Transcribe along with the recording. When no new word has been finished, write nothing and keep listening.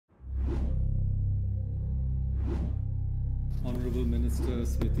Honorable Minister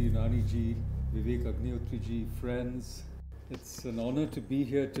Smriti Irani ji, Vivek Agnihotri ji, friends. It's an honor to be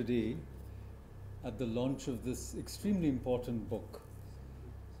here today at the launch of this extremely important book.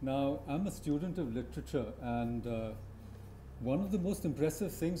 Now, I'm a student of literature, and one of the most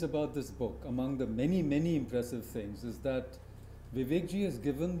impressive things about this book, among the many, many impressive things, is that Vivek ji has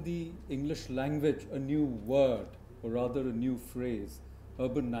given the English language a new word, or rather a new phrase,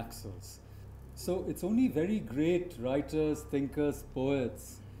 Urban Naxals. So it's only very great writers, thinkers,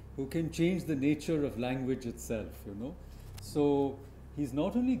 poets who can change the nature of language itself, you know. So he's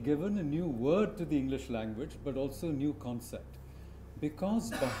not only given a new word to the English language, but also a new concept.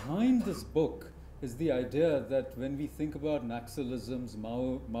 Because behind this book is the idea that when we think about Naxalisms,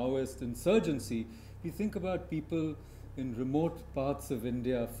 Maoist insurgency, we think about people in remote parts of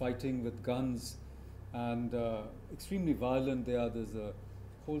India fighting with guns and extremely violent they are. There's a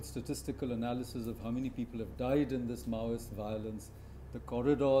whole statistical analysis of how many people have died in this Maoist violence, the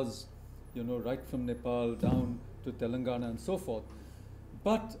corridors, you know, right from Nepal down to Telangana and so forth.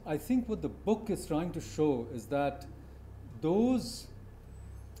 But I think what the book is trying to show is that those,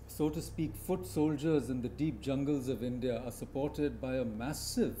 so to speak, foot soldiers in the deep jungles of India are supported by a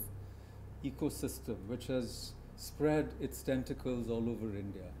massive ecosystem which has spread its tentacles all over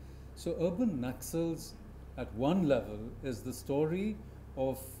India. So Urban Naxals at one level is the story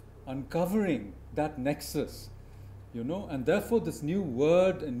of uncovering that nexus, you know, and therefore this new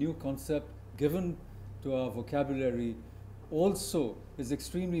word and new concept given to our vocabulary also is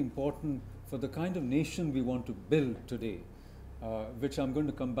extremely important for the kind of nation we want to build today, which I'm going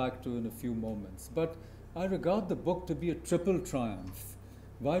to come back to in a few moments. But I regard the book to be a triple triumph.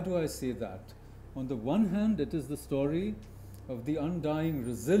 Why do I say that? On the one hand, it is the story of the undying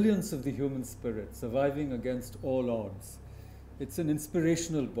resilience of the human spirit, surviving against all odds. It's an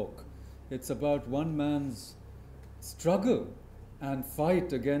inspirational book. It's about one man's struggle and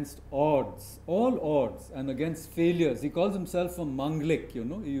fight against odds, all odds, and against failures. He calls himself a manglik, you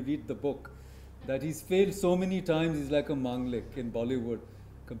know, you read the book, that he's failed so many times, he's like a manglik in Bollywood,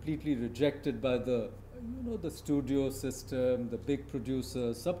 completely rejected by the, you know, the studio system, the big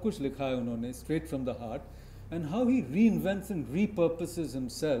producers, sab kuch likha hai unhone, straight from the heart, and how he reinvents and repurposes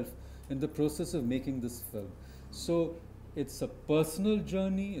himself in the process of making this film. So it's a personal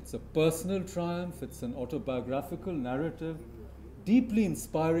journey, it's a personal triumph, it's an autobiographical narrative, deeply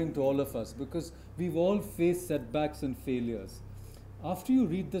inspiring to all of us because we've all faced setbacks and failures. After you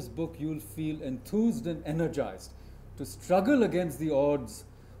read this book, you'll feel enthused and energized to struggle against the odds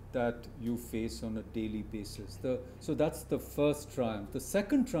that you face on a daily basis. So that's the first triumph. The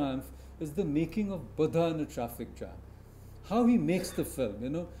second triumph is the making of Buddha in a traffic jam. How he makes the film, you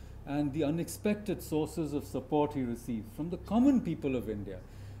know, and the unexpected sources of support he receives from the common people of India,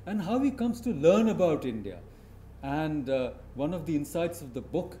 and how he comes to learn about India. And one of the insights of the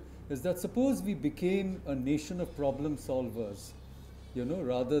book is that suppose we became a nation of problem solvers, you know,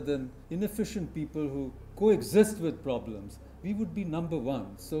 rather than inefficient people who coexist with problems, we would be number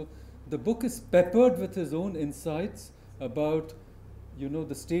one. So the book is peppered with his own insights about, you know,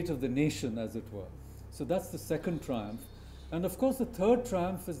 the state of the nation, as it were. So that's the second triumph. And of course, the third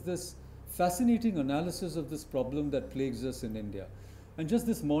triumph is this fascinating analysis of this problem that plagues us in India. And just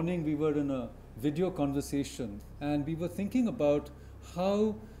this morning, we were in a video conversation, and we were thinking about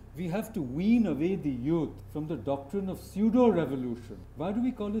how we have to wean away the youth from the doctrine of pseudo-revolution. Why do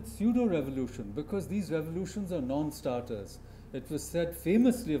we call it pseudo-revolution? Because these revolutions are non-starters. It was said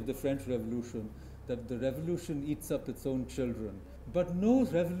famously of the French Revolution that the revolution eats up its own children. But no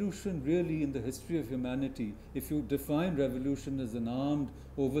revolution really in the history of humanity, if you define revolution as an armed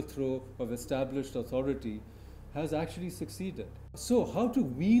overthrow of established authority, has actually succeeded. So how to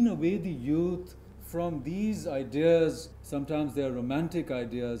wean away the youth from these ideas, sometimes they are romantic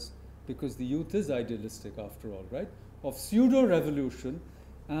ideas, because the youth is idealistic after all, right, of pseudo-revolution,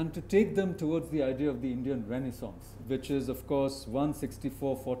 and to take them towards the idea of the Indian Renaissance, which is of course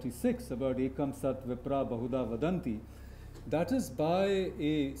 164:46 about Ekam Sat Vipra Bahuda Vadanti. That is by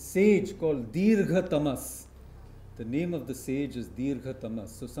a sage called Dirgha Tamas. The name of the sage is Dirgha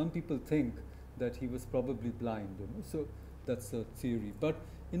Tamas. So some people think that he was probably blind, you know? So that's a theory. But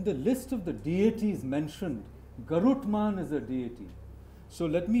in the list of the deities mentioned, Garutman is a deity. So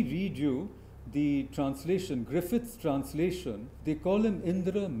let me read you the translation, Griffith's translation. They call him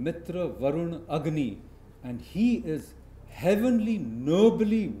Indra, Mitra, Varun, Agni, and he is heavenly,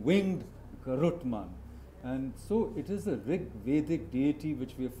 nobly winged Garutman. And so it is a Rig Vedic deity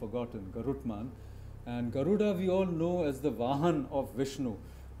which we have forgotten, Garutman. And Garuda we all know as the Vahan of Vishnu.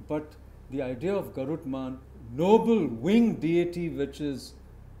 But the idea of Garutman, noble winged deity which is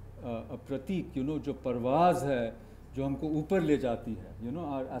a pratik, you know, jo parvaz hai, जो हमको ऊपर ले जाती है, you know,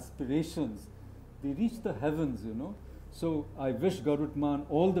 our aspirations, they reach the heavens, you know. So I wish Garutman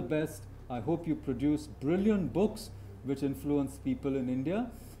all the best. I hope you produce brilliant books which influence people in India.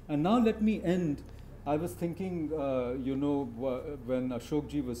 And now let me end. I was thinking, you know, when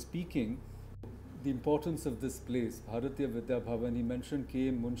Ashokji was speaking, the importance of this place, Bharatiya Vidya Bhavan. He mentioned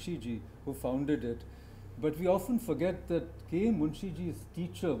K.M. Munshi ji, who founded it. But we often forget that K.M. Munshi ji's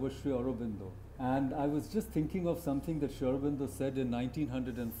teacher was Sri Aurobindo. And I was just thinking of something that Sri Aurobindo said in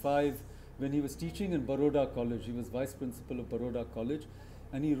 1905 when he was teaching in Baroda College. He was vice principal of Baroda College.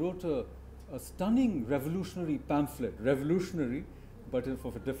 And he wrote a stunning revolutionary pamphlet, revolutionary, but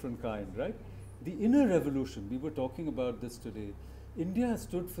of a different kind, right? The inner revolution, we were talking about this today. India has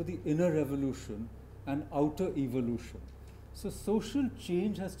stood for the inner revolution and outer evolution. So social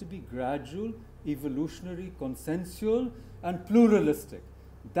change has to be gradual, evolutionary, consensual, and pluralistic.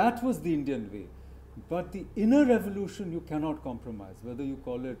 That was the Indian way. But the inner revolution you cannot compromise, whether you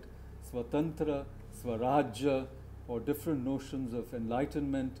call it Swatantra, Swarajya, or different notions of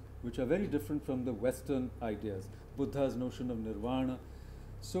enlightenment, which are very different from the Western ideas. Buddha's notion of nirvana.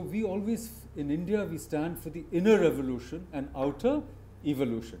 So we always, in India, we stand for the inner revolution and outer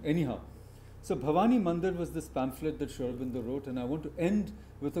evolution. Anyhow, so Bhavani Mandir was this pamphlet that Sri Aurobindo wrote, and I want to end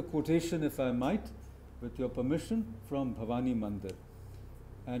with a quotation, if I might, with your permission, from Bhavani Mandir.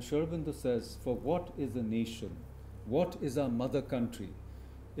 And Sri Aurobindo says, "For what is a nation? What is our mother country?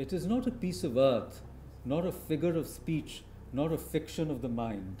 It is not a piece of earth, not a figure of speech, not a fiction of the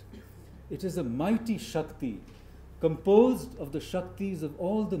mind. It is a mighty Shakti, composed of the Shaktis of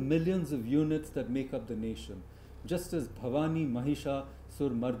all the millions of units that make up the nation. Just as Bhavani Mahisha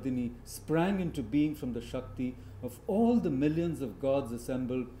Mardini sprang into being from the Shakti of all the millions of gods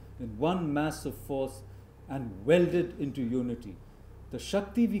assembled in one mass of force and welded into unity. The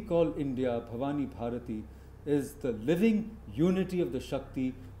Shakti we call India, Bhavani Bharati, is the living unity of the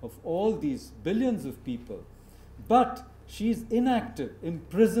Shakti of all these billions of people. But she is inactive,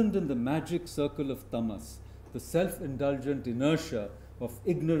 imprisoned in the magic circle of tamas, the self-indulgent inertia of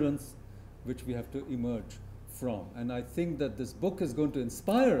ignorance which we have to emerge from." And I think that this book is going to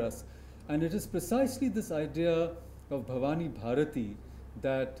inspire us, and it is precisely this idea of Bhavani Bharati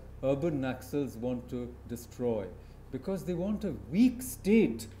that Urban Naxals want to destroy, because they want a weak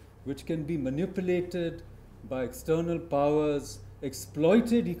state which can be manipulated by external powers,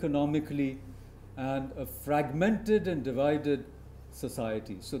 exploited economically, and a fragmented and divided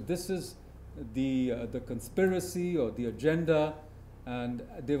society. So this is the conspiracy or the agenda, and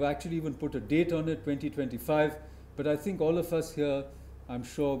they've actually even put a date on it, 2025. But I think all of us here, I'm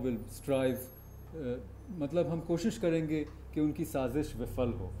sure, will strive, मतलब हम कोशिश करेंगे कि उनकी साजिश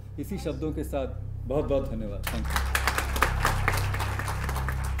विफल हो. इसी शब्दों के साथ बहुत बहुत धन्यवाद. Thank you.